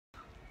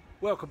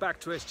Welcome back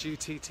to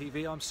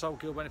SGUT-TV. I'm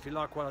Gilbert. If you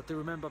like what I do,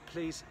 remember,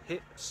 please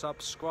hit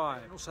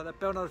subscribe. Also, that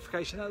bell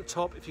notification at the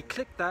top, if you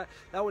click that,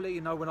 that will let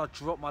you know when I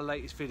drop my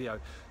latest video.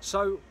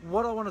 So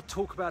what I want to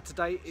talk about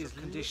today is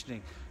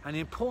conditioning and the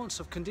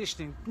importance of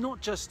conditioning, not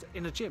just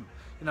in a gym.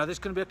 You know, there's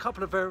going to be a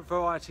couple of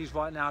varieties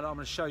right now that I'm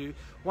going to show you.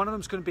 One of them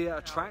is going to be at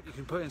a track. You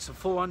can put in some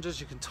 400s,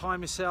 you can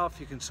time yourself,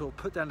 you can sort of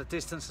put down the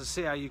distance and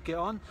see how you get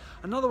on.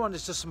 Another one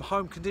is just some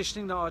home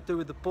conditioning that I do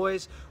with the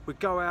boys. We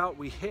go out,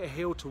 we hit a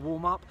hill to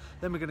warm up,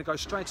 then we're going to go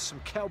straight to some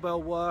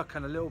kettlebell work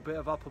and a little bit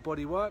of upper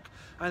body work.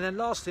 And then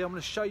lastly, I'm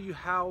going to show you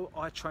how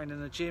I train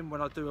in the gym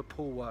when I do a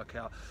pull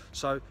workout.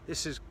 So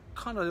this is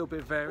kind of a little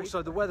bit varied.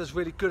 So the weather's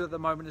really good at the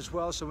moment as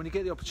well, so when you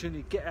get the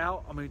opportunity, get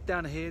out. I mean,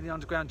 down here in the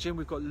underground gym,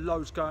 we've got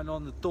loads going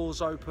on. The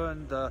doors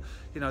open, the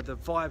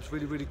vibe's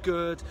really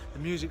good, the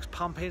music's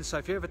pumping. So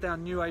if you're ever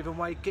down New Haven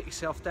Way, get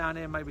yourself down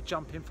here, maybe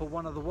jump in for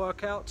one of the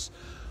workouts.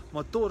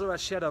 My daughter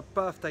actually had her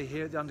birthday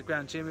here at the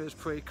underground gym. It was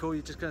pretty cool.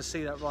 You're just going to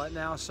see that right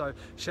now. So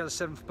she had her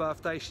 7th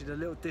birthday. She did a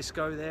little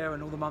disco there,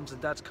 and all the mums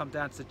and dads come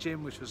down to the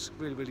gym, which was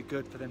really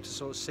good for them to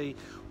sort of see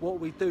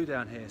what we do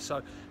down here.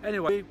 So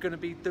anyway, we're going to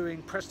be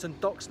doing Preston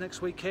Docks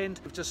next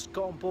weekend. We've just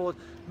got on board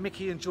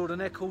Mickey and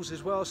Jordan Eccles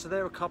as well. So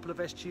they're a couple of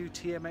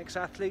SGUT MX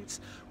athletes.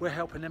 We're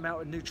helping them out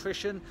with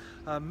nutrition.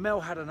 Mel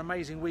had an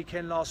amazing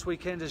weekend last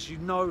weekend. As you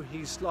know,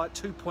 he's like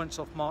 2 points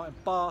off Martin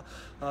Barr.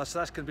 So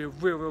that's going to be a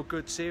real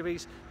good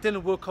series.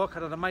 Dylan Woodcock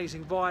had an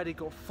amazing ride. He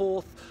got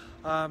 4th.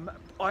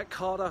 Ike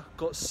Carter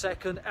got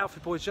 2nd.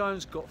 Alfred Boy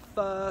Jones got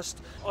 1st.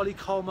 Ollie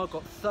Colmer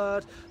got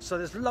 3rd. So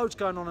there's loads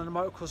going on in the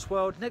motocross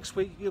world. Next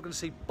week you're going to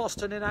see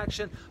Boston in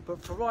action,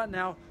 but for right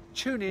now,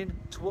 tune in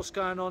to what's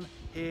going on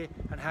here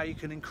and how you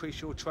can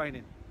increase your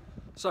training.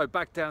 So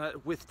back down at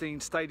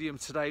Withdean Stadium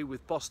today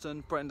with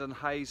Boston, Brendan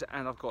Hayes,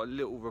 and I've got a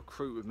little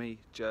recruit with me,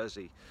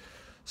 Jersey.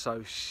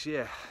 So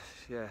yeah,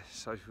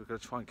 so we're going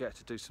to try and get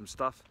to do some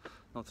stuff.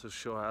 Not too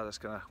sure how that's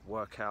going to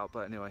work out,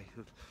 but anyway,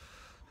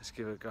 let's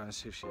give it a go and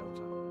see if she holds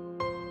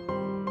up.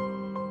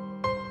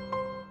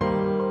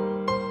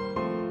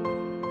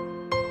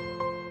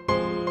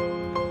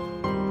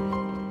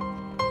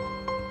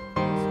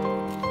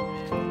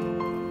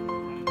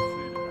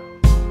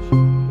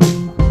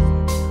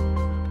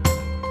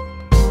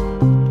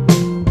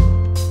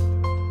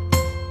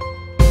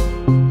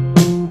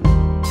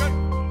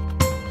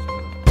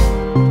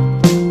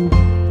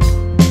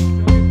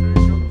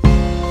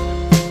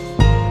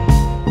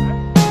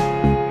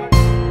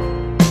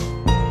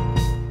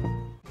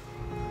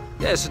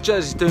 Yeah, so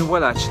Jersey's doing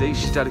well actually.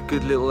 She's had a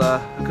good little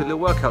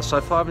workout so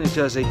far, haven't you,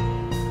 Jersey?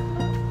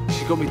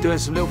 She got me doing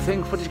some little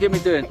things. What did you get me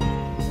doing?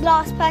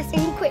 Last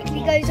person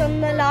quickly goes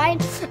on the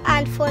line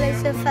and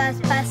follows the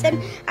first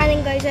person, and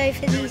then goes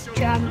over these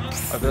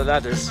jumps. Over the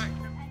ladders.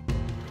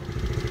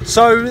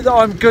 So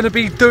I'm going to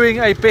be doing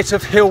a bit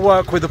of hill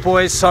work with the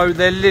boys. So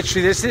they're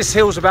literally, this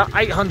hill's about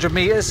 800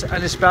 meters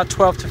and it's about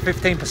 12 to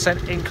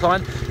 15%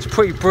 incline. It's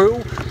pretty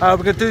brutal. We're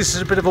going to do this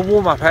as a bit of a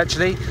warm up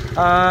actually.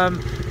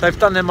 They've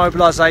done their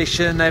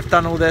mobilisation, they've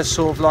done all their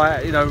sort of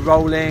like, you know,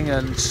 rolling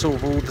and sort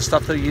of all the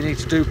stuff that you need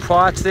to do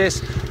prior to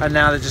this, and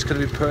now they're just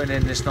going to be putting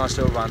in this nice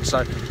little run.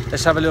 So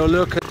let's have a little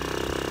look.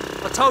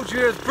 I told you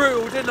it was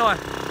brutal, didn't I?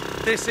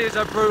 This is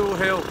a brutal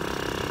hill.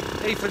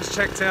 Ethan's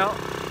checked out.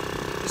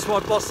 This is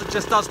why Boston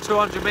just does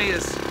 200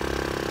 metres.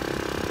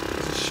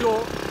 He's a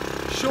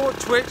short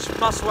twitch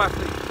muscle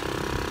athlete.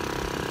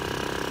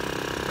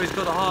 But he's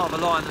got the heart of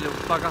a lion, the little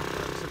bugger.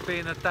 So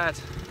being a dad,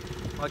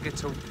 I get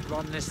to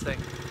run this thing.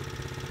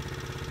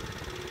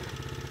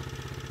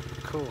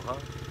 Cool, huh?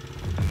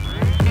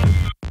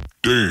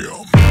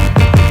 Damn.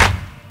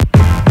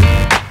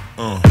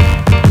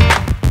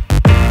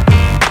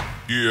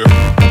 Yeah.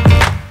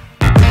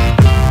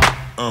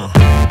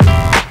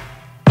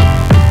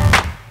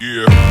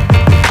 Yeah.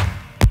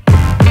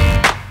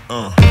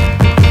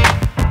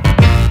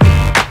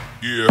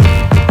 Yeah.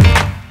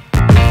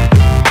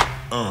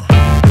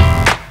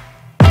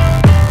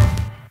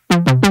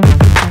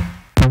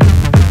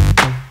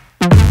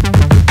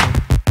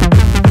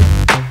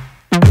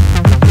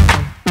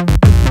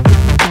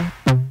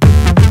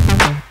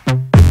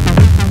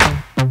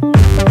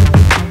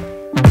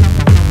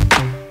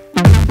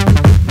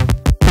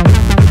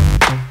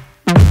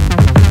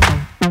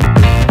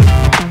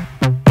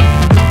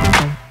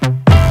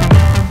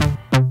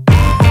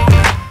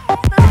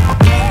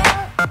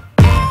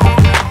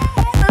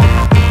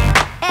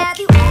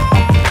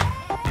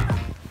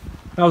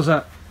 How's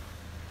that?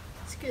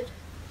 It's good.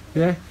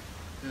 Yeah?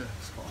 Yeah,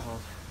 it's quite hard,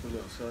 the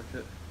little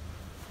circuit.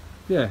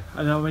 Yeah,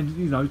 and I mean,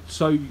 you know,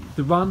 so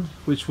the run,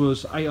 which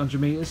was 800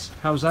 metres,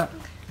 how's that?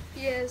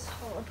 Yeah, it's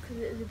hard because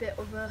it is a bit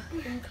of a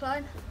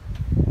incline.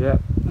 Yeah.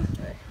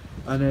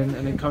 And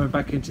then coming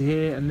back into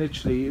here, and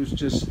literally it was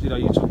just, you know,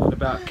 you're talking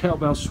about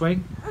kettlebell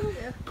swing,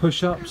 Yeah.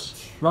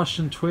 push-ups,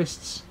 Russian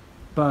twists,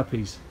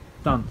 burpees,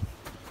 done.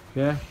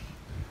 Yeah?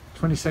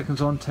 20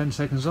 seconds on, 10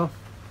 seconds off.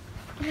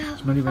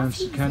 As many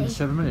rounds as you can in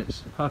 7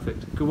 minutes.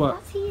 Perfect. Good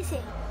work. That's easy.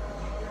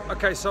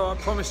 Okay, so I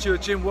promised you a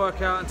gym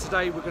workout, and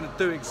today we're going to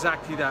do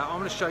exactly that. I'm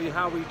going to show you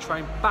how we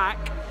train back.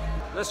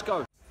 Let's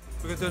go.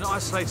 We're going to do an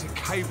isolated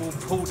cable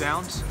pull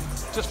downs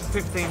just for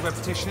 15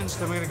 repetitions.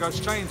 Then we're going to go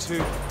straight into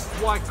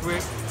wide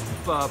grip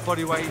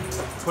bodyweight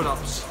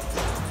pull-ups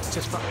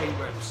just for 8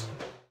 reps.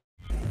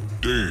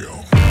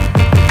 Damn.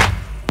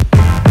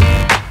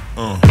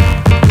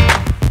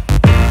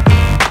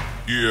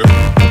 Yeah.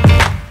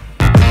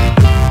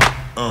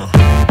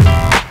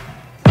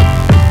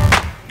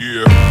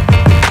 Yeah. Yeah.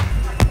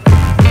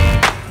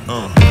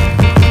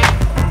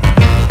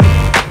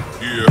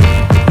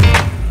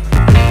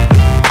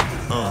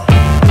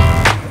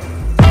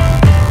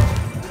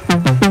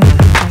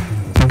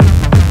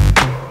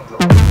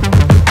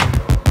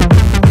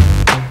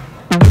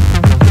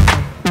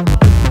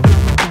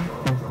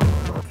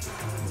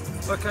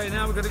 Okay,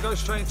 now we're going to go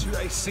straight into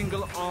a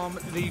single arm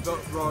lever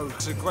row.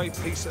 It's a great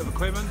piece of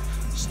equipment.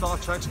 Star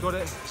Trek's got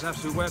it. It's an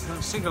absolute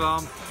weapon. Single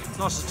arm,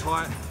 nice and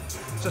tight,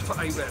 just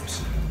for 8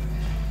 reps.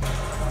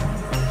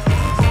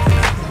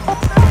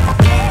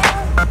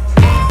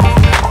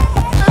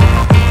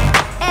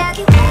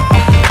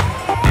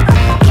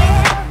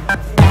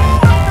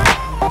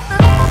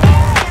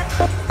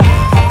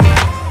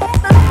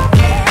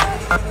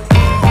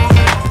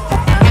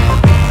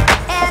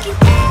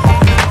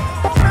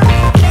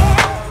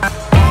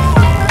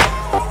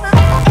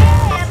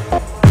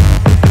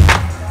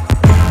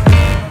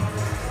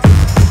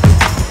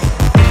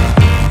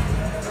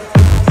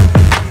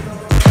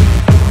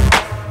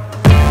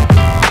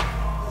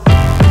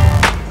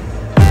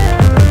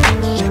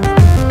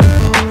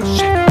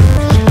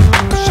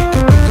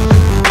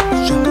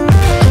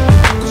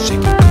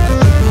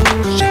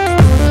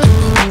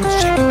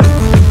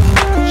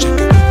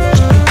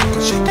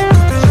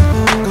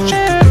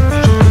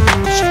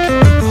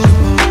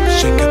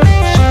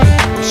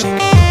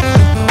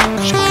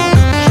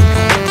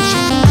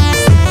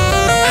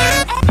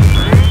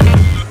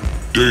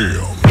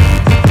 Damn.